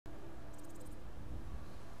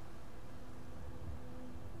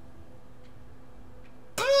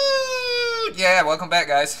Yeah, welcome back,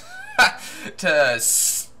 guys. I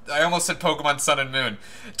almost said Pokemon Sun and Moon.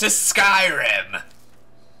 To Skyrim!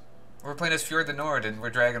 We're playing as Fjord the Nord, and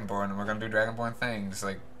we're Dragonborn, and we're gonna do Dragonborn things,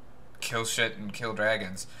 like kill shit and kill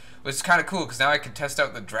dragons. Which is kind of cool, because now I can test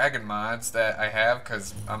out the dragon mods that I have,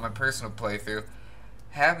 because on my personal playthrough,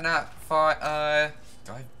 have not fought a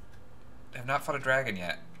dragon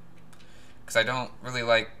yet. Because I don't really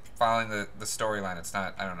like following the storyline. It's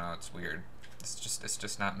not, I don't know, it's weird. It's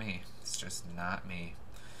just not me. It's just not me.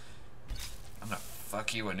 I'm gonna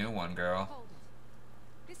fuck you a new one, girl. Hold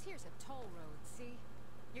it. This here's a toll road, see?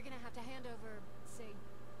 You're gonna have to hand over, say,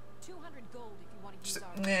 200 gold if you want to use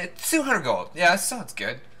our... 200 gold. Yeah, that sounds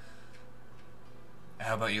good.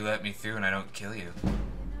 How about you let me through and I don't kill you? You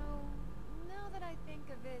know, now that I think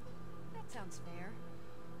of it, that sounds fair.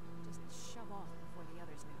 Just shove off before the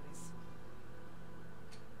others notice.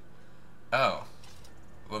 Oh.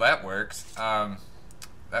 Well, that worked.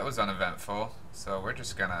 That was uneventful. So we're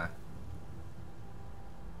just gonna...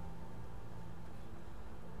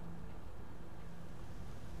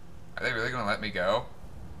 Are they really gonna let me go?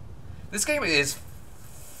 This game is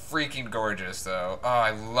freaking gorgeous, though. Oh,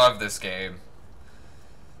 I love this game.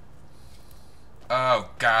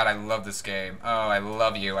 Oh, God, I love this game. Oh, I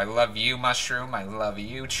love you. I love you, Mushroom. I love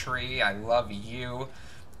you, Tree. I love you.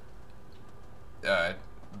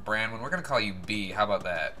 Branwen, we're gonna call you B. How about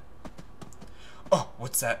that? Oh,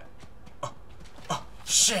 what's that? Oh,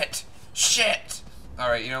 shit! Shit!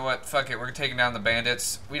 Alright, you know what? Fuck it. We're taking down the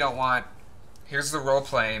bandits. We don't want... Here's the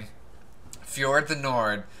role-playing. Fjord the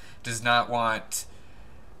Nord does not want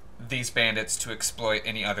these bandits to exploit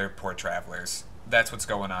any other poor travelers. That's what's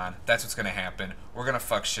going on. That's what's gonna happen. We're gonna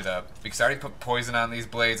fuck shit up. Because I already put poison on these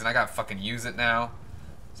blades and I gotta fucking use it now.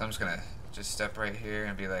 So I'm just gonna step right here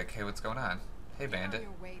and be like, hey, what's going on? Hey, bandit.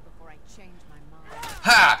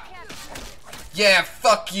 Ha! Yeah,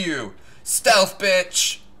 fuck you! Stealth,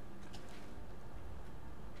 bitch!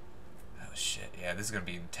 Oh shit, yeah, this is gonna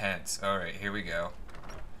be intense. Alright, here we go.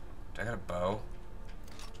 Do I got a bow?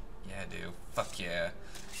 Yeah, I do. Fuck yeah.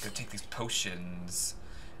 I'm gonna take these potions.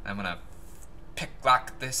 I'm gonna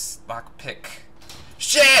lock pick.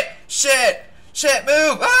 Shit! Shit! Shit,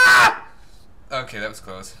 move! Ah! Okay, that was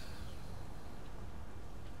close.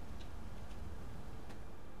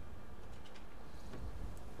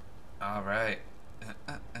 Alright.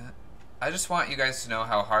 I just want you guys to know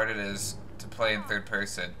how hard it is to play in third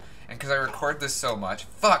person. And because I record this so much...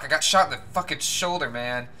 Fuck, I got shot in the fucking shoulder,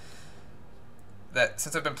 man. That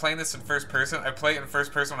since I've been playing this in first person, I play it in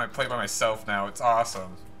first person when I play by myself now. It's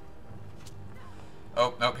awesome.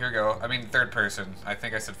 Oh, nope, here we go. I mean third person. I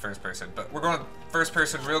think I said first person. But we're going first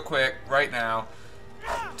person real quick, right now.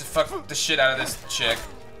 To fuck the shit out of this chick.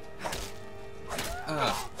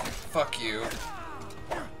 Fuck you.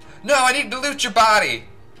 No, I need to loot your body!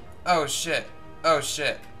 Oh shit. Oh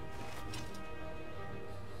shit.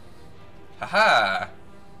 Haha.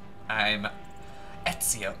 I'm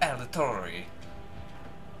Ezio Auditore.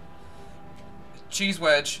 Cheese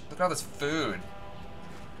wedge. Look at all this food.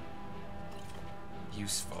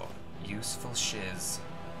 Useful. Useful shiz.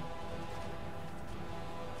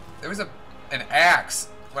 There was an axe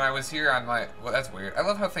when I was here on my... Well, that's weird. I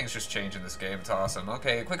love how things just change in this game. It's awesome.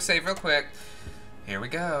 Okay, quick save real quick. Here we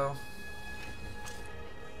go.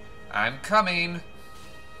 I'm coming.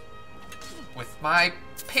 With my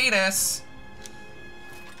penis.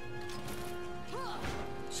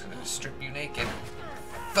 Just gonna strip you naked.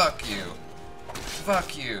 Fuck you.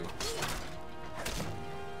 Fuck you.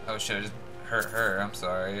 Oh shit, I just hurt her. I'm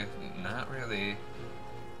sorry. Not really.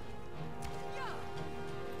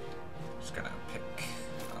 Just gonna pick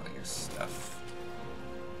all your stuff.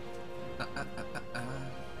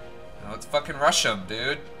 No, let's fucking rush them,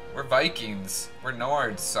 dude. We're Vikings. We're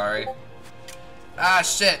Nords, sorry. Ah,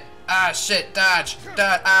 shit. Ah, shit. Dodge.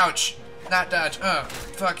 Dodge. Ouch. Not dodge.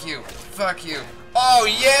 Fuck you. Fuck you. Oh,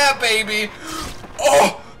 yeah, baby.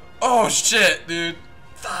 Oh. Oh, shit, dude.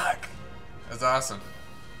 Fuck. That's awesome.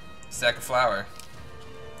 Sack of flour.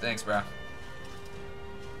 Thanks, bro.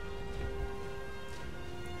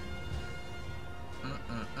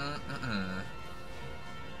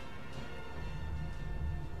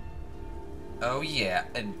 Oh yeah,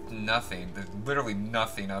 and nothing. There's literally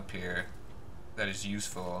nothing up here that is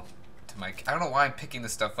useful to my... I don't know why I'm picking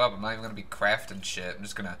this stuff up. I'm not even gonna be crafting shit. I'm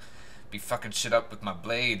just gonna be fucking shit up with my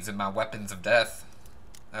blades and my weapons of death.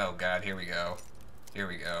 Oh god, here we go. Here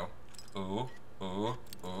we go. Ooh, ooh,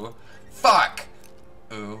 ooh. Fuck!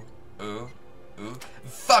 Ooh, ooh, ooh.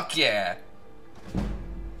 Fuck yeah!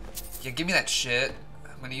 Yeah, give me that shit.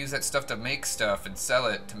 I'm gonna use that stuff to make stuff and sell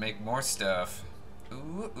it to make more stuff.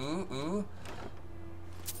 Ooh, ooh, ooh.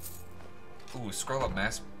 Ooh, scroll up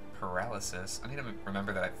mass paralysis. I need to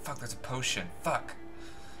remember that fuck, there's a potion. Fuck.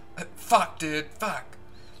 Fuck, dude. Fuck.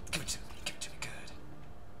 Give it to me. Give it to me good.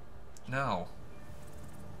 No.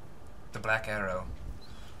 The black arrow.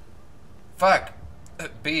 Fuck.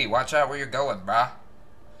 B, watch out where you're going, brah.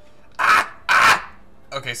 Ah! Ah!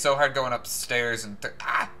 Okay, so hard going upstairs and...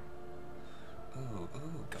 ah! Ooh,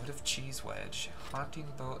 goat of cheese wedge. Haunting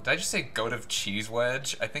bowl... Did I just say goat of cheese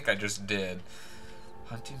wedge? I think I just did.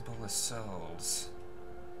 Hunting bowl of souls.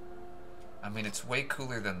 I mean, it's way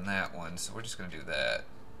cooler than that one, so we're just gonna do that.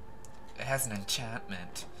 It has an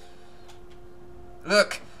enchantment.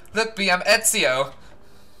 Look! Look, B, I'm Ezio!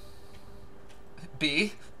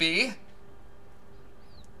 B?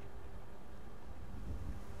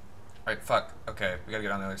 Alright, fuck. Okay, we gotta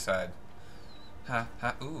get on the other side. Huh?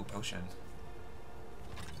 Ooh, potion.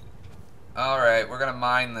 Alright, we're gonna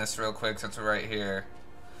mine this real quick since we're right here.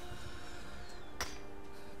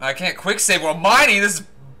 I can't quick save while mining! This is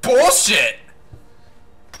bullshit!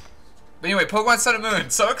 But anyway, Pokemon Sun and Moon.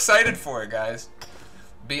 So excited for it, guys.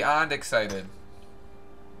 Beyond excited.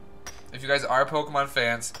 If you guys are Pokemon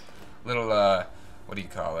fans, little, what do you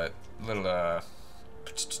call it? Little,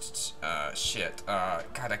 shit.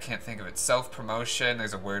 God, I can't think of it. Self-promotion.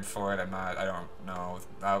 There's a word for it. I don't know.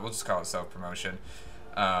 We'll just call it self-promotion.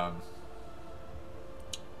 I'm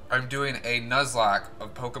doing a Nuzlocke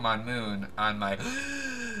of Pokemon Moon on my...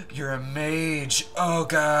 You're a mage! Oh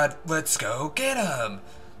god, let's go get him!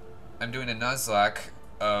 I'm doing a Nuzlocke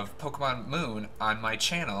of Pokemon Moon on my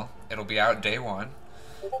channel. It'll be out day 1,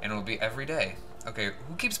 and it'll be every day. Okay,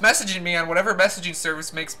 who keeps messaging me on whatever messaging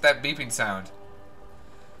service makes that beeping sound?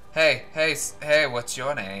 Hey, what's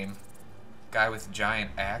your name? Guy with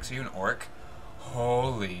giant axe? Are you an orc?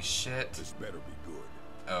 Holy shit. This better be good.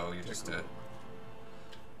 Oh, you're just a...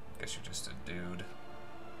 Guess you're just a dude.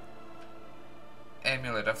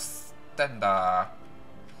 Amulet of Thunder.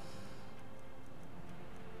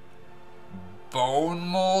 Bone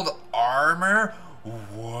mold armor?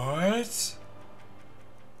 What?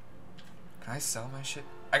 Can I sell my shit?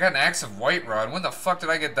 I got an axe of white rod. When the fuck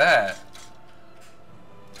did I get that?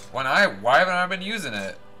 Why haven't I been using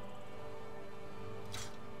it?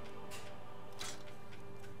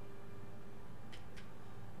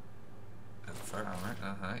 Fur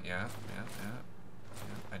armor, yeah.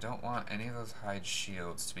 I don't want any of those hide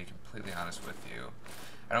shields, to be completely honest with you.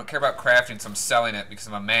 I don't care about crafting, so I'm selling it because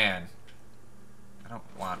I'm a man. I don't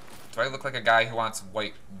want... Do I look like a guy who wants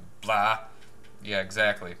white blah? Yeah,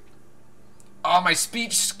 exactly. Oh, my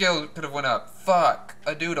speech skill could have went up. Fuck.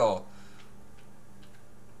 A doodle.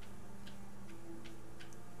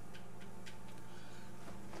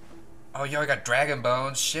 Oh, yo, I got dragon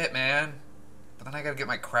bones. Shit, man. But then I gotta get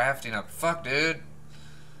my crafting up. Fuck, dude.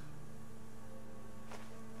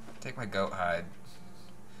 Take my goat hide.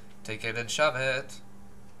 Take it and shove it.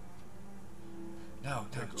 No,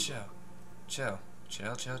 chill. Chill.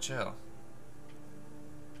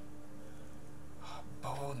 Oh,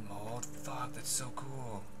 bone mold. Fuck, that's so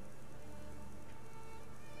cool.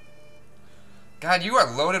 God, you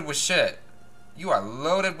are loaded with shit. You are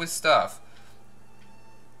loaded with stuff.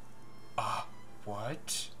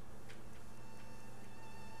 What?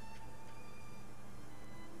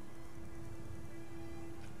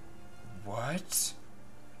 What?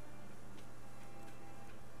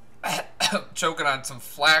 Choking on some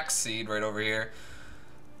flaxseed right over here.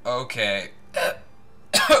 Okay.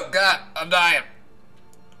 Oh god, I'm dying.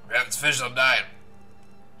 It's official, I'm dying.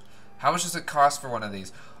 How much does it cost for one of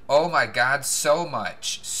these? Oh my god, so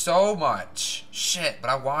much. So much. Shit, but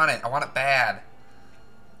I want it. I want it bad.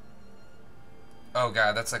 Oh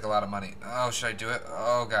god, that's like a lot of money. Oh, should I do it?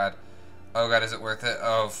 Oh god. Oh god, is it worth it?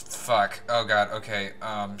 Oh, fuck. Oh god, okay.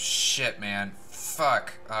 Shit, man.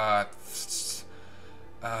 Fuck. Oh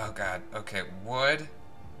god. Okay, would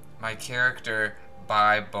my character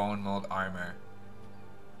buy bone mold armor?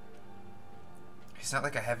 He's not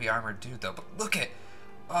like a heavy armored dude though, but look it!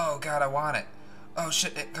 Oh god, I want it. Oh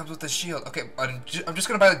shit, it comes with the shield. Okay, I'm just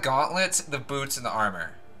gonna buy the gauntlets, the boots, and the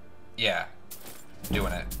armor. Yeah.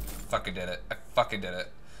 Doing it. Fucking did it. I fucking did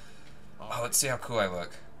it. Oh, let's see how cool I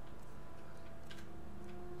look.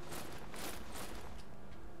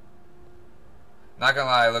 Not gonna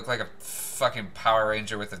lie, I look like a fucking Power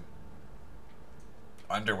Ranger with a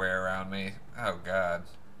underwear around me. Oh god.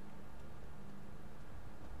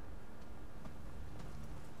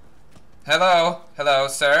 Hello? Hello,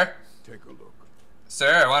 sir? Take a look.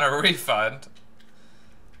 Sir, I want a refund.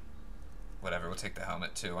 Whatever, we'll take the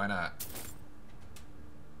helmet too. Why not?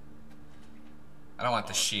 I don't want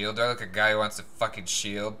the shield. Do I look like a guy who wants the fucking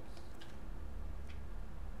shield?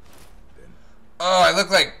 Oh, I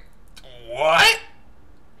look like... What?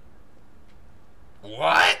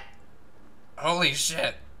 What? Holy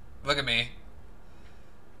shit. Look at me.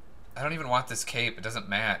 I don't even want this cape. It doesn't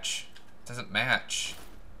match. It doesn't match.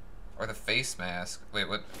 Or the face mask. Wait,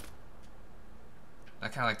 what? I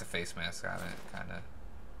kind of like the face mask on it. Kind of.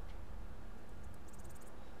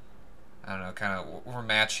 I don't know. Kind of. We're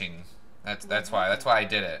matching. That's why. That's why I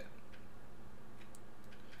did it.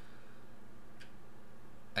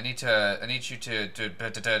 I need you to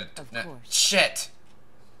Of course. shit.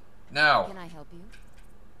 No. Can I help you?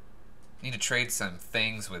 I need to trade some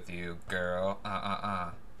things with you, girl.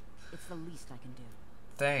 It's the least I can do.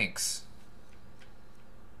 Thanks.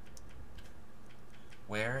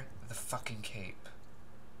 Wear the fucking cape.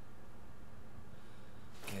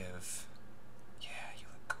 Give. Yeah, you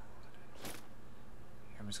look cool in it.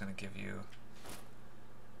 Here, I'm just gonna give you.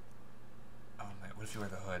 Oh my, what if you wear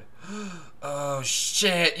the hood? Oh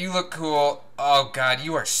shit, you look cool. Oh god,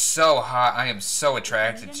 you are so hot. I am so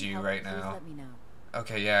attracted to you right now. Let me know.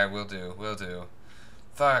 Okay, yeah, will do.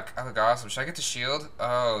 Fuck, I look awesome. Should I get the shield?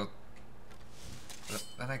 Oh.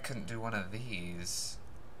 Then I couldn't do one of these.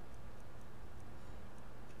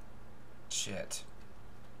 Shit.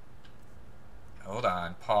 Hold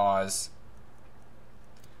on, pause.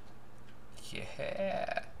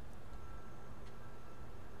 Yeah.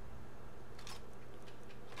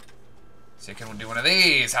 So you can do one of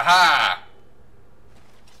these, haha!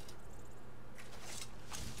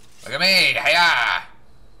 Look at me, hiya!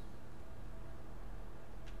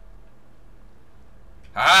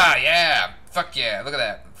 Ah, yeah! Fuck yeah, look at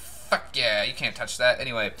that. Fuck yeah, you can't touch that.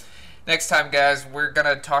 Anyway, next time, guys, we're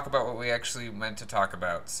gonna talk about what we actually meant to talk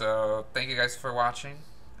about. So, thank you guys for watching.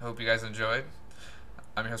 I hope you guys enjoyed.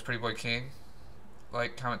 I'm your host, Pretty Boy King.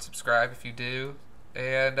 Like, comment, subscribe if you do.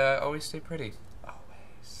 And always stay pretty.